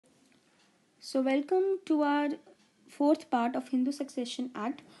So, welcome to our fourth part of Hindu Succession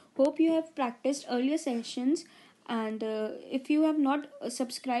Act. Hope you have practiced earlier sessions, and if you have not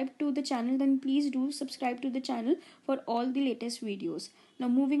subscribed to the channel, then please do subscribe to the channel for all the latest videos. Now,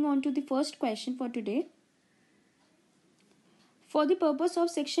 moving on to the first question for today. For the purpose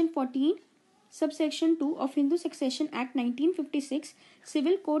of Section 14, Subsection 2 of Hindu Succession Act 1956,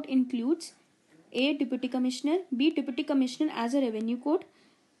 Civil Code includes A. Deputy Commissioner, B. Deputy Commissioner as a Revenue Code,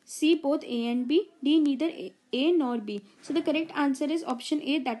 C. Both A and B, D. Neither A nor B. So the correct answer is option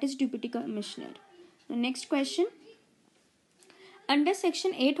A, that is Deputy Commissioner. The next question. Under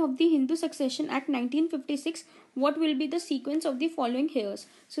Section 8 of the Hindu Succession Act 1956, what will be the sequence of the following heirs?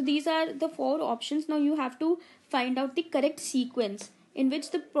 So these are the four options. Now you have to find out the correct sequence in which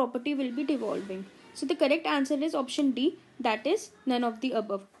the property will be devolving. So the correct answer is option D, that is none of the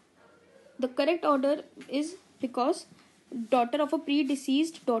above. The correct order is because daughter of a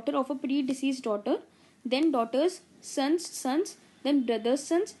predeceased daughter, then daughters, sons, then brothers'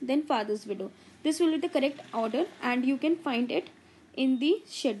 sons, then father's widow. This will be the correct order, and you can find it in the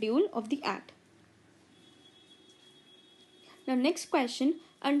schedule of the Act. Now next question.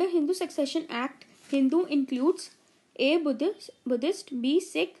 Under Hindu Succession Act, Hindu includes A. Buddhist, B.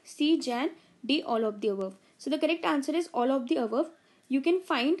 Sikh, C. Jain, D. all of the above. So the correct answer is all of the above. You can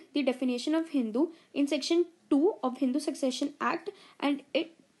find the definition of Hindu in Section 2 of Hindu Succession Act, and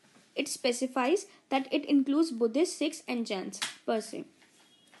it specifies that it includes Buddhists, Sikhs and Jains per se.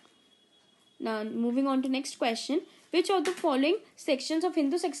 Now moving on to next question. Which of the following sections of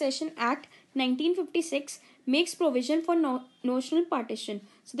Hindu Succession Act 1956 makes provision for notional partition?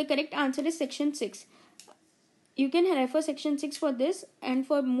 So the correct answer is Section 6. You can refer Section 6 for this, and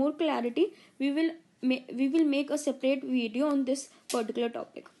for more clarity we will make a separate video on this particular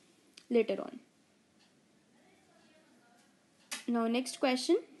topic later on. Now next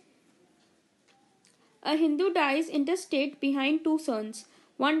question. A Hindu dies intestate behind two sons,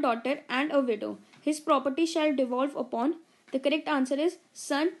 one daughter and a widow. His property shall devolve upon. The correct answer is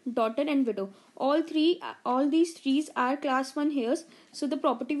son, daughter and widow. All these three are class 1 heirs, so the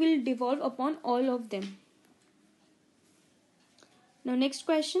property will devolve upon all of them. Now next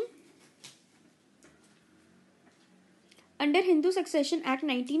question. Under Hindu Succession Act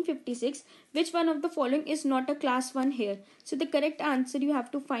 1956, which one of the following is not a class 1 heir? So the correct answer you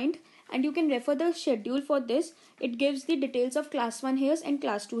have to find, and you can refer the schedule for this. It gives the details of class 1 heirs and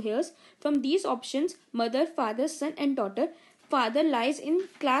class 2 heirs. From these options, mother, father, son and daughter, father lies in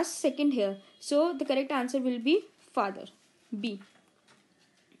class 2nd heir. So the correct answer will be father, B.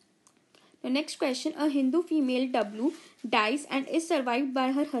 The next question. A Hindu female W dies and is survived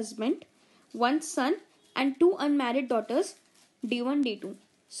by her husband, one son and two unmarried daughters, D1, D2.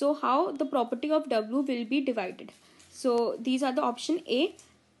 So how the property of W will be divided? So these are the option: A,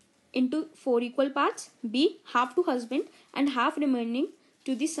 into 4 equal parts, B, half to husband and half remaining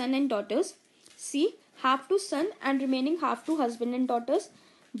to the son and daughters, C, half to son and remaining half to husband and daughters,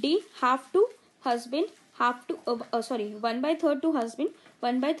 D, half to husband, 1/3 to husband,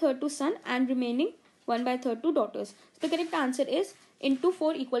 1/3 to son and remaining 1/3 to daughters. So the correct answer is into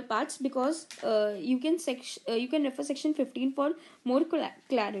 4 equal parts, because you can refer Section 15 for more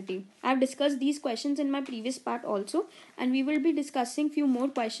clarity. I have discussed these questions in my previous part also, and we will be discussing few more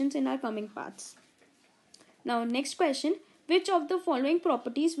questions in our coming parts. Now next question. Which of the following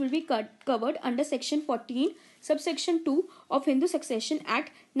properties will be covered under Section 14 subsection 2 of Hindu Succession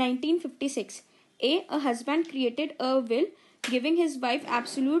Act 1956? A. A husband created a will giving his wife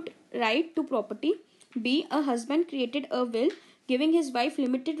absolute right to property. B. A husband created a will giving his wife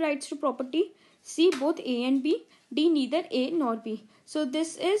limited rights to property. C. Both A and B. D. Neither A nor B. So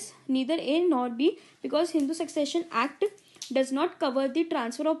this is neither A nor B, because Hindu Succession Act does not cover the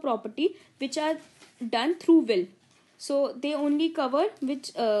transfer of property which are done through will. So they only cover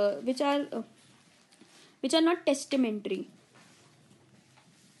which are not testamentary.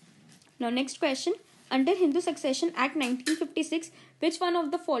 Now next question. Under Hindu Succession Act 1956, which one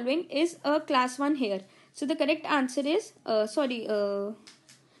of the following is a class 1 heir? So the correct answer is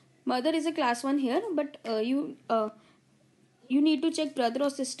mother is a class 1 heir, but you need to check brother or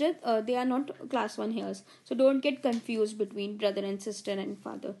sister. They are not class 1 heirs, so don't get confused between brother and sister and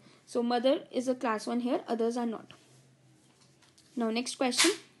father. So mother is a class 1 heir, others are not. Now next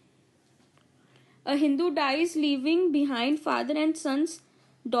question. A Hindu dies leaving behind father and son's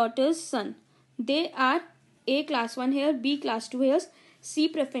daughter's son. They are A, class 1 heir, B, class 2 heirs, C,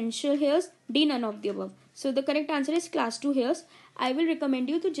 preferential heirs, D, none of the above. So the correct answer is class 2 heirs. I will recommend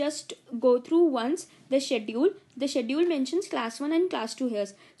you to just go through once the schedule. The schedule mentions class 1 and class 2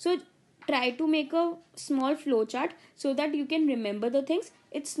 heirs. So try to make a small flow chart so that you can remember the things.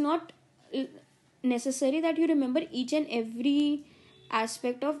 It's not necessary that you remember each and every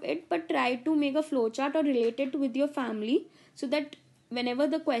aspect of it, but try to make a flowchart or relate it with your family, so that whenever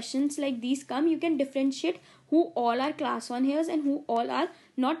the questions like these come, you can differentiate who all are class 1 hairs and who all are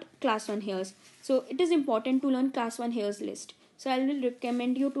not class 1 hairs. So it is important to learn class 1 hairs list. So I will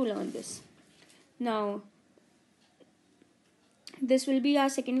recommend you to learn this. Now, this will be our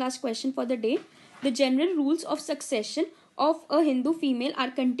second last question for the day. The general rules of succession of a Hindu female are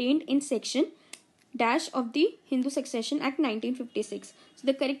contained in section dash of the Hindu Succession Act 1956. So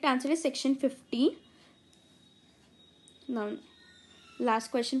the correct answer is section 15. Now, last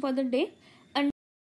question for the day.